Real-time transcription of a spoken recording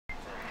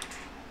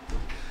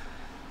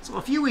So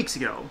a few weeks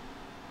ago,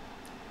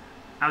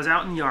 I was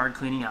out in the yard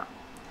cleaning up,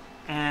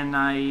 and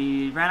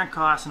I ran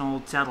across an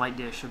old satellite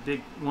dish, a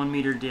big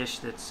 1-meter dish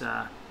that's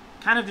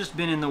kind of just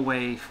been in the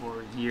way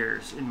for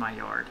years in my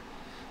yard.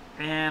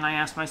 And I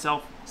asked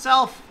myself,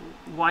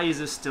 why is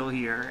this still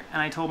here? And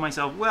I told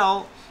myself,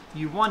 well,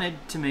 you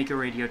wanted to make a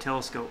radio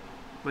telescope,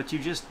 but you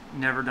just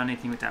never done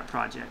anything with that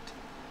project.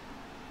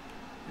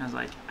 And I was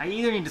like, I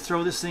either need to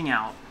throw this thing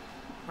out,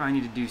 or I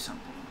need to do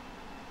something.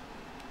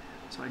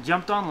 So I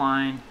jumped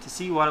online to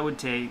see what it would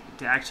take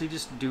to actually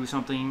just do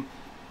something,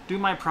 do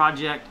my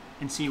project,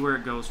 and see where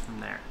it goes from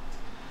there.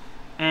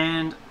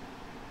 And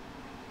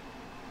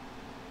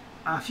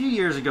a few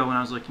years ago when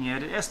I was looking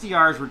at it,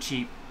 SDRs were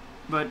cheap,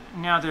 but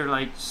now they're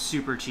like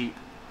super cheap.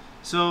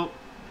 So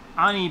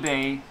on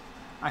eBay,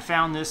 I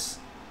found this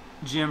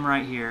gem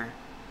right here.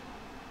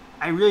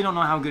 I really don't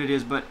know how good it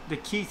is, but the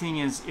key thing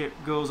is it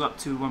goes up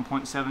to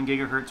 1.7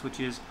 gigahertz,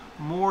 which is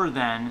more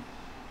than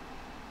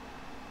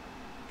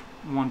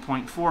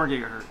 1.4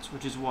 gigahertz,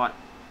 which is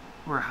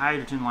where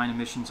hydrogen line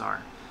emissions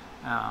are.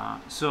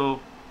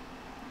 So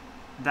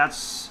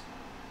that's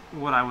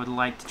what I would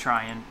like to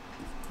try and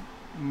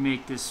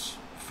make this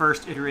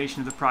first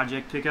iteration of the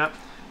project pick up.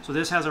 So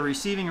this has a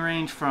receiving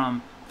range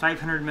from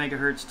 500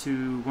 megahertz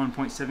to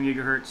 1.7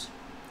 gigahertz.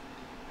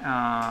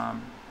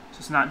 So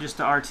it's not just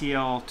the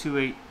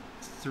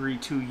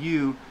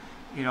RTL.SDR,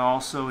 it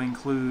also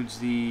includes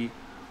the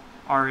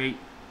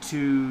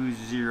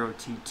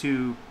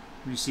R820T2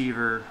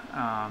 receiver,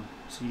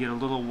 so you get a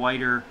little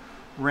wider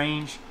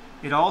range.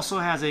 It also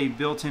has a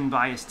built-in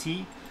bias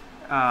T,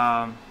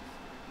 so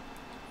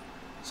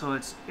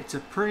it's a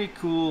pretty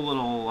cool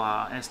little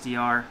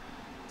SDR.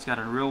 It's got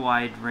a real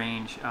wide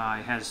range.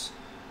 It has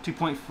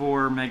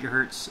 2.4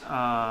 megahertz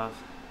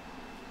of,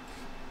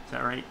 is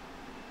that right?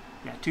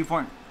 Yeah,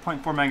 2.4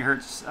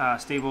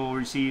 megahertz stable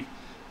receive,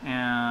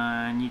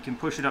 and you can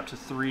push it up to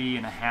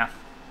 3.5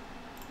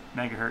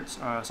 megahertz.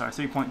 Sorry,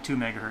 3.2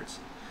 megahertz.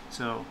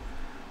 So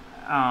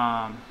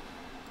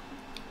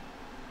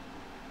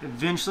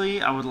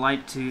eventually I would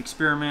like to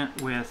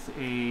experiment with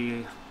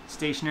a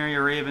stationary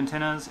array of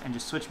antennas and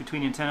just switch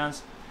between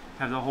antennas,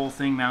 have the whole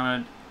thing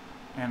mounted,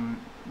 and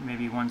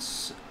maybe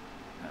once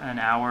an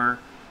hour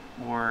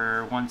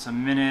or once a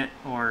minute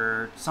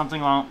or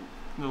something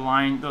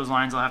along those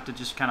lines. I'll have to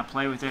just kind of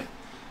play with it.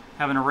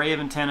 Have an array of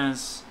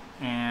antennas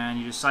and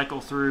you just cycle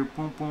through,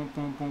 boom, boom,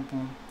 boom, boom,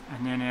 boom,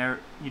 and then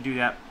you do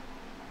that,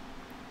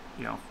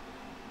 you know,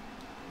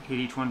 hit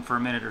each one for a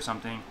minute or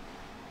something.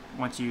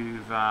 Once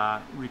you've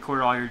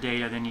recorded all your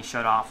data, then you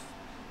shut off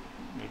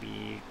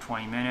maybe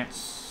 20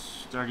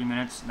 minutes, 30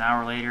 minutes, an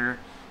hour later,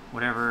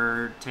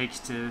 whatever it takes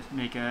to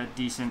make a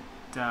decent,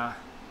 or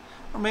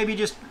maybe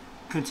just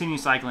continue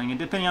cycling, and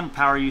depending on the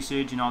power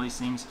usage and all these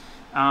things.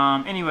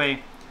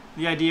 Anyway,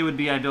 the idea would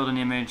be I build an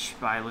image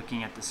by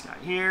looking at the sky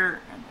here,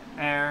 and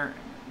there,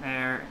 and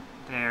there, and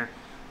there,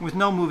 with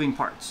no moving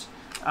parts.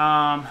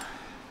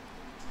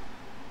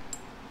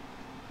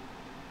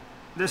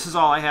 This is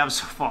all I have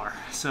so far.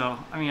 So,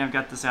 I mean, I've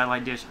got the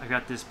satellite dish, I've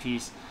got this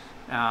piece.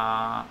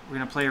 We're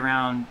going to play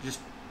around just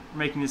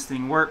making this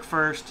thing work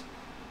first,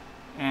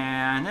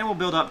 and then we'll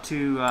build up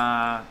to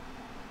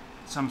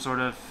some sort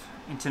of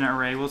antenna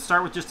array. We'll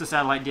start with just a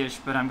satellite dish,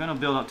 but I'm going to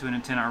build up to an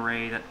antenna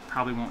array that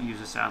probably won't use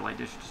a satellite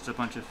dish, just a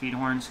bunch of feed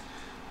horns,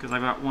 because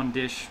I've got one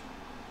dish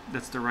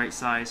that's the right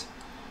size.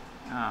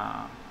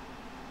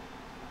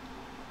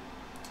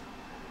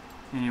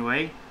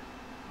 Anyway,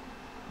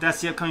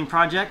 that's the upcoming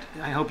project.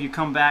 I hope you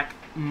come back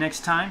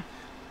next time.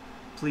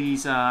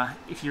 Please,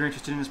 if you're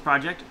interested in this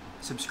project,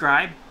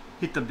 subscribe,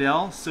 hit the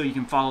bell so you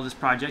can follow this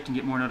project and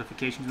get more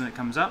notifications when it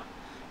comes up.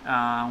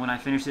 When I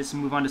finish this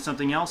and move on to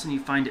something else and you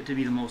find it to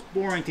be the most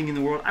boring thing in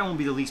the world, I won't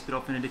be the least bit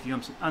offended if you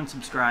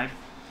unsubscribe.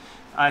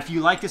 If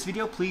you like this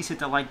video, please hit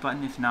the like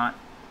button. If not,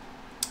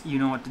 you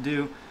know what to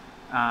do.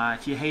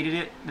 If you hated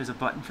it, there's a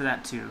button for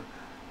that too.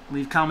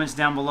 Leave comments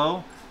down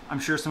below. I'm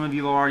sure some of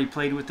you have already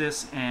played with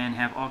this and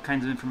have all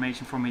kinds of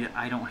information for me that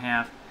I don't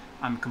have.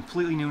 I'm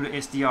completely new to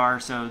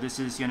SDR, so this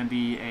is going to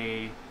be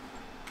a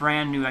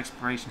brand new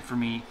exploration for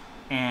me,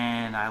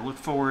 and I look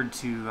forward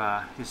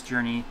to this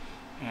journey,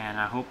 and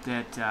I hope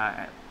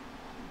that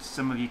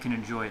some of you can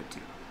enjoy it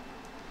too.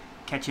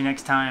 Catch you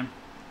next time.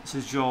 This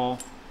is Joel,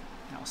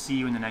 and I'll see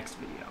you in the next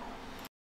video.